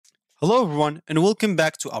Hello everyone and welcome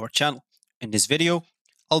back to our channel. In this video,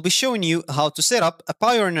 I'll be showing you how to set up a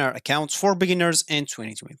Payoneer account for beginners in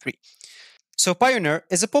 2023. So Payoneer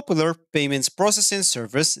is a popular payments processing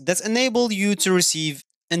service that enables you to receive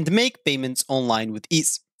and make payments online with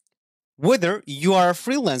ease. Whether you are a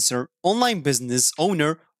freelancer, online business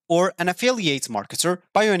owner, or an affiliate marketer,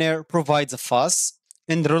 Payoneer provides a fast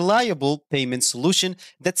and reliable payment solution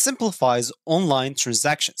that simplifies online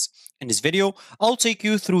transactions. In this video, I'll take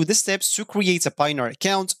you through the steps to create a Payoneer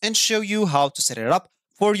account and show you how to set it up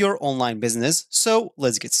for your online business. So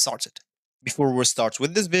let's get started. Before we start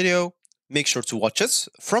with this video, make sure to watch it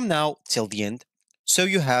from now till the end so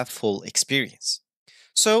you have full experience.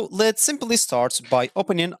 So let's simply start by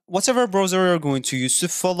opening whatever browser you're going to use to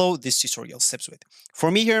follow this tutorial steps with. For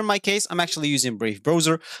me here in my case, I'm actually using Brave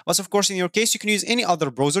browser, but of course in your case, you can use any other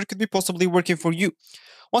browser, it could be possibly working for you.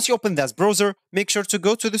 Once you open that browser, make sure to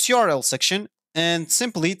go to this URL section and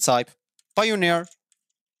simply type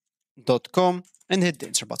payoneer.com and hit the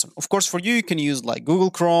enter button. Of course, for you, you can use like Google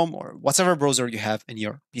Chrome or whatever browser you have in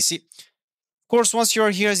your PC. Of course, once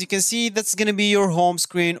you're here, as you can see, that's going to be your home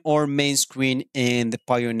screen or main screen in the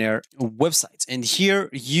Payoneer website. And here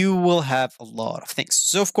you will have a lot of things.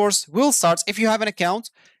 So of course, we'll start. If you have an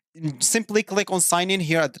account, simply click on sign in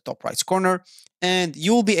here at the top right corner, and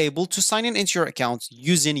you'll be able to sign in into your account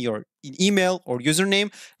using your email or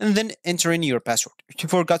username and then enter in your password. If you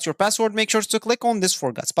forgot your password, make sure to click on this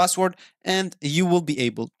forgot password and you will be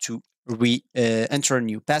able to enter a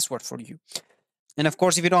new password for you. And of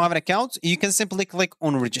course, if you don't have an account, you can simply click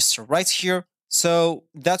on register right here. So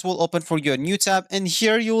that will open for you a new tab. And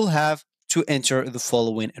here you will have to enter the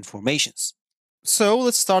following informations. So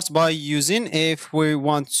let's start by using, if we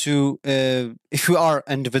want to, if we are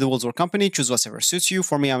individuals or company, choose whatever suits you.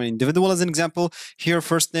 For me, I'm an individual as an example. Here,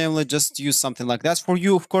 first name, let's just use something like that. For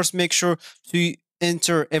you, of course, make sure to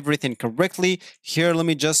enter everything correctly. Here, let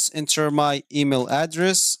me just enter my email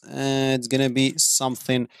address. And it's going to be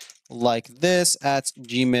something like this at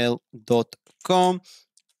gmail.com,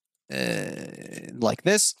 like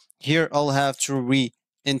this. Here, I'll have to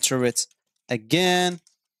re-enter it again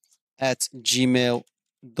at gmail.com.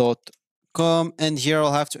 And here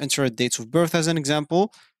I'll have to enter a date of birth as an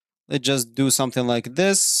example. Let's just do something like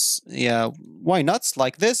this. Yeah, why not?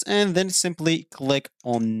 Like this. And then simply click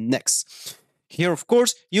on next. Here, of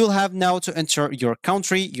course, you'll have now to enter your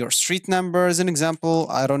country, your street number as an example.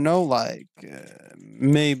 I don't know, like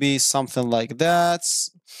maybe something like that.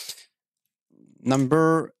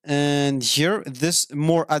 Number. And here, this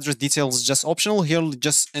more address details is just optional. Here,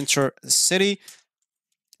 just enter city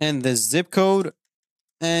and the zip code.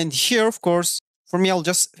 And here, of course, for me, I'll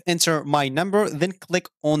just enter my number, then click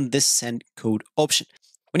on this send code option.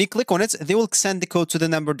 When you click on it, they will send the code to the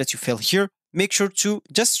number that you fill here. Make sure to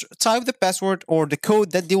just type the password or the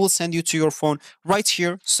code that they will send you to your phone right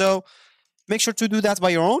here. So make sure to do that by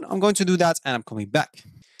your own. I'm going to do that and I'm coming back.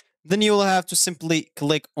 Then you will have to simply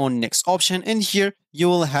click on next option. And here you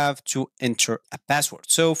will have to enter a password.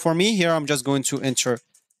 So for me here, I'm just going to enter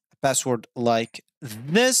a password like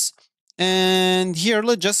this. And here,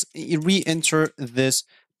 let's just re-enter this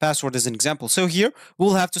password as an example. So here,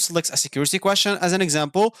 we'll have to select a security question as an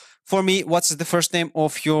example. For me, what's the first name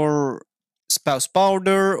of your spouse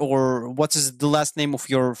partner, or what is the last name of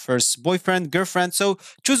your first boyfriend, girlfriend? So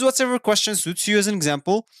choose whatever question suits you as an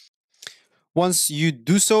example. Once you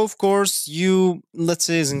do so, of course, let's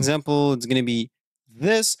say as an example, it's going to be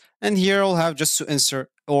this. And here I'll have just to answer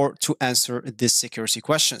this security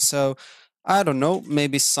question. So I don't know,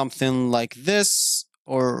 maybe something like this,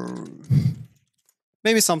 or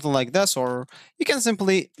maybe something like this, or you can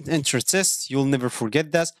simply enter test. You'll never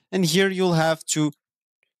forget that. And here you'll have to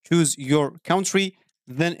choose your country,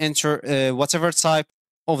 then enter whatever type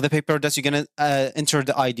of the paper that you're going to enter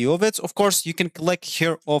the ID of it. Of course, you can click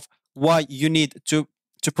here of why you need to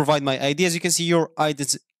provide my ID. As you can see, your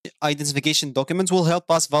identification documents will help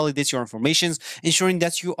us validate your information, ensuring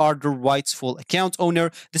that you are the rightful account owner.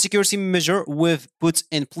 The security measure we've put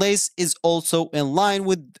in place is also in line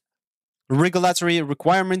with regulatory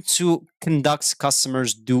requirement to conduct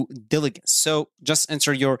customers' due diligence. So just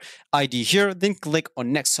enter your ID here, then click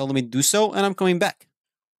on next. So let me do so, and I'm coming back.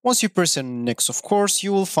 Once you press on next, of course,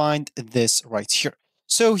 you will find this right here.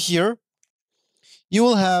 So here, you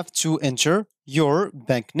will have to enter your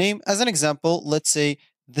bank name. As an example, let's say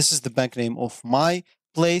this is the bank name of my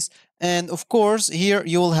place. And of course, here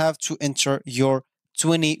you will have to enter your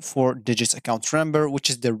 24 digits account number, which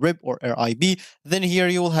is the RIB or RIB. Then here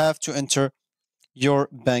you will have to enter your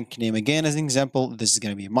bank name again. As an example, this is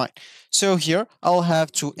going to be mine. So here I'll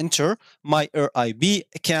have to enter my RIB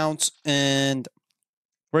account, and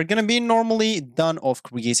we're going to be normally done of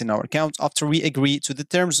creating our account after we agree to the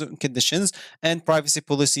terms and conditions and privacy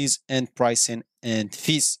policies and pricing and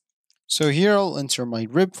fees. So here I'll enter my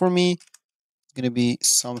RIB for me. It's going to be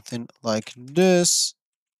something like this.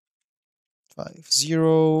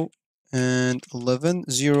 50 and 11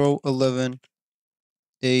 0 11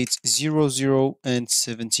 8 0 0 and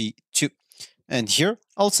 72. And here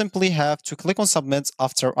I'll simply have to click on submit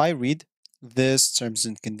after I read this terms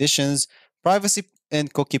and conditions, privacy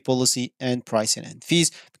and cookie policy, and pricing and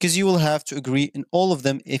fees, because you will have to agree in all of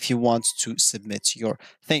them if you want to submit your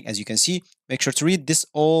thing. As you can see, make sure to read this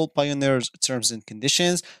all Payoneer's terms and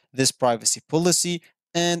conditions, this privacy policy,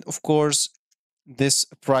 and of course this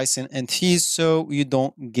pricing and fees so you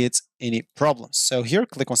don't get any problems. So here,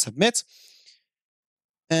 click on submit.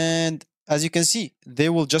 And as you can see, they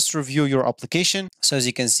will just review your application. So as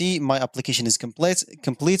you can see, my application is complete.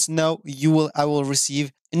 Now I will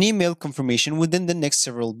receive an email confirmation within the next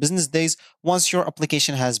several business days once your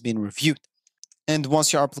application has been reviewed. And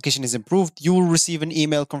once your application is approved, you will receive an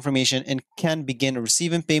email confirmation and can begin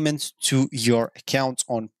receiving payments to your account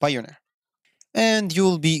on Payoneer. And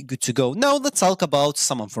you'll be good to go. Now let's talk about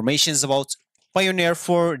some informations about Payoneer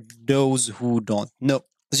for those who don't know.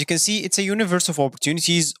 As you can see, it's a universe of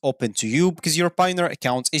opportunities open to you because your Payoneer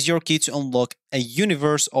account is your key to unlock a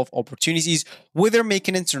universe of opportunities, whether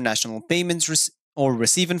making international payments or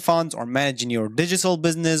receiving funds or managing your digital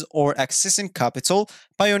business or accessing capital.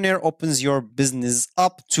 Payoneer opens your business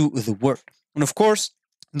up to the world. And of course,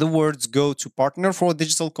 the words go to partner for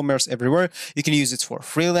digital commerce everywhere. You can use it for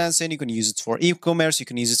freelancing, you can use it for e-commerce, you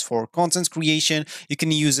can use it for content creation, you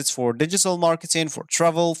can use it for digital marketing, for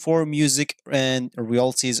travel, for music and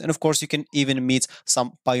royalties. And of course, you can even meet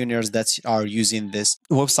some pioneers that are using this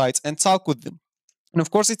website and talk with them. And of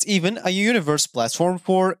course, it's even a universe platform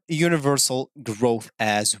for universal growth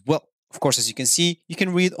as well. Of course, as you can see, you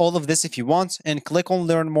can read all of this if you want and click on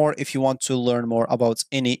learn more if you want to learn more about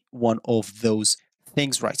any one of those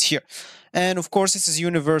things right here. And of course, this is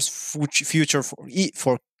universe future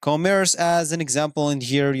for commerce as an example. And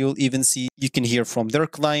here you'll even see you can hear from their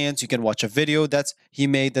clients. You can watch a video that he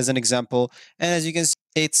made as an example. And as you can see,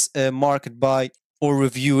 it's marked by or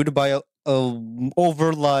reviewed by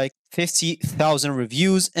over like 50,000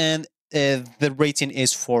 reviews, and the rating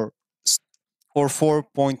is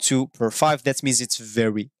 4.2 per 5. That means it's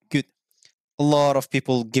very good. A lot of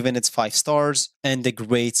people giving it 5 stars and the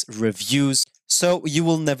great reviews. So you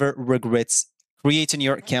will never regret creating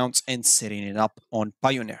your account and setting it up on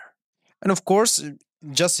Payoneer. And of course,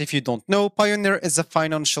 just if you don't know, Payoneer is a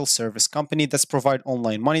financial service company that's provide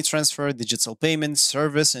online money transfer, digital payments,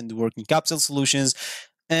 service, and working capital solutions.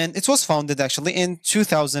 And it was founded actually in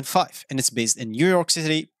 2005 and it's based in New York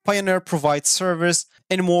City. Payoneer provides service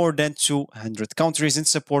in more than 200 countries and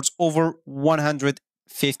supports over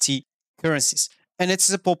 150 currencies. And it's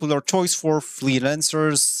a popular choice for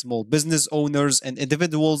freelancers, small business owners, and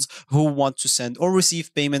individuals who want to send or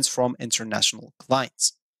receive payments from international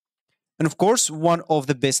clients. And of course, one of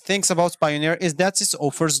the best things about Payoneer is that it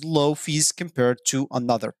offers low fees compared to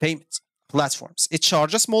another payment platforms. It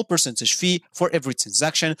charges a small percentage fee for every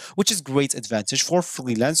transaction, which is great advantage for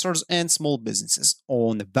freelancers and small businesses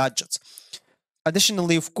on a budget.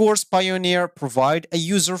 Additionally, of course, Payoneer provide a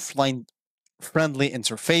user-friendly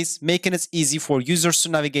interface, making it easy for users to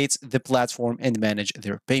navigate the platform and manage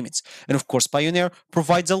their payments. And of course, Payoneer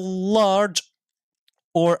provides a large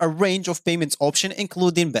or a range of payments options,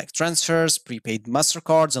 including bank transfers, prepaid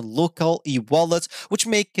MasterCards, and local e-wallets, which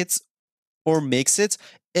makes it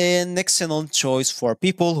an excellent choice for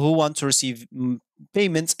people who want to receive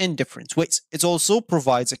payments in different ways. It also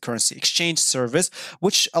provides a currency exchange service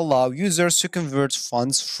which allows users to convert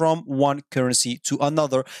funds from one currency to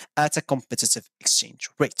another at a competitive exchange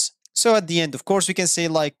rate. So at the end, of course, we can say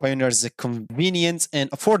like Payoneer is a convenient and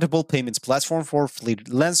affordable payments platform for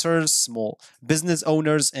freelancers, small business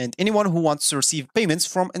owners, and anyone who wants to receive payments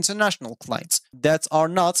from international clients that are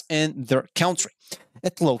not in their country.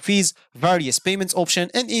 At low fees, various payments option,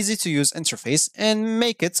 and easy to use interface, and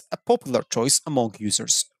make it a popular choice among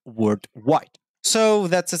users worldwide. So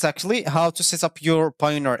that's it actually, how to set up your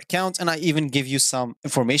Payoneer account, and I even give you some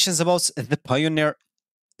informations about the Payoneer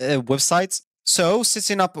website. So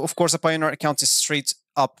setting up, of course, a Payoneer account is straight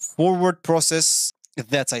up forward process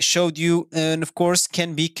that I showed you, and of course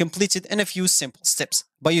can be completed in a few simple steps.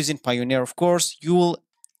 By using Payoneer, of course, you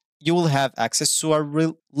will have access to a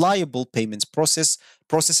reliable payments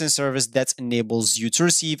processing service that enables you to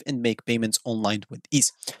receive and make payments online with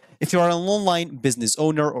ease. If you are an online business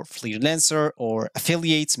owner or freelancer or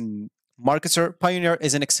affiliate marketer, Payoneer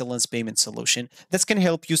is an excellent payment solution that can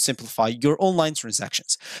help you simplify your online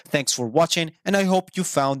transactions. Thanks for watching, and I hope you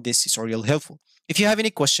found this tutorial helpful. If you have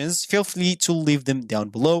any questions, feel free to leave them down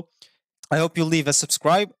below. I hope you leave a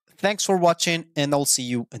subscribe. Thanks for watching, and I'll see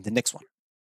you in the next one.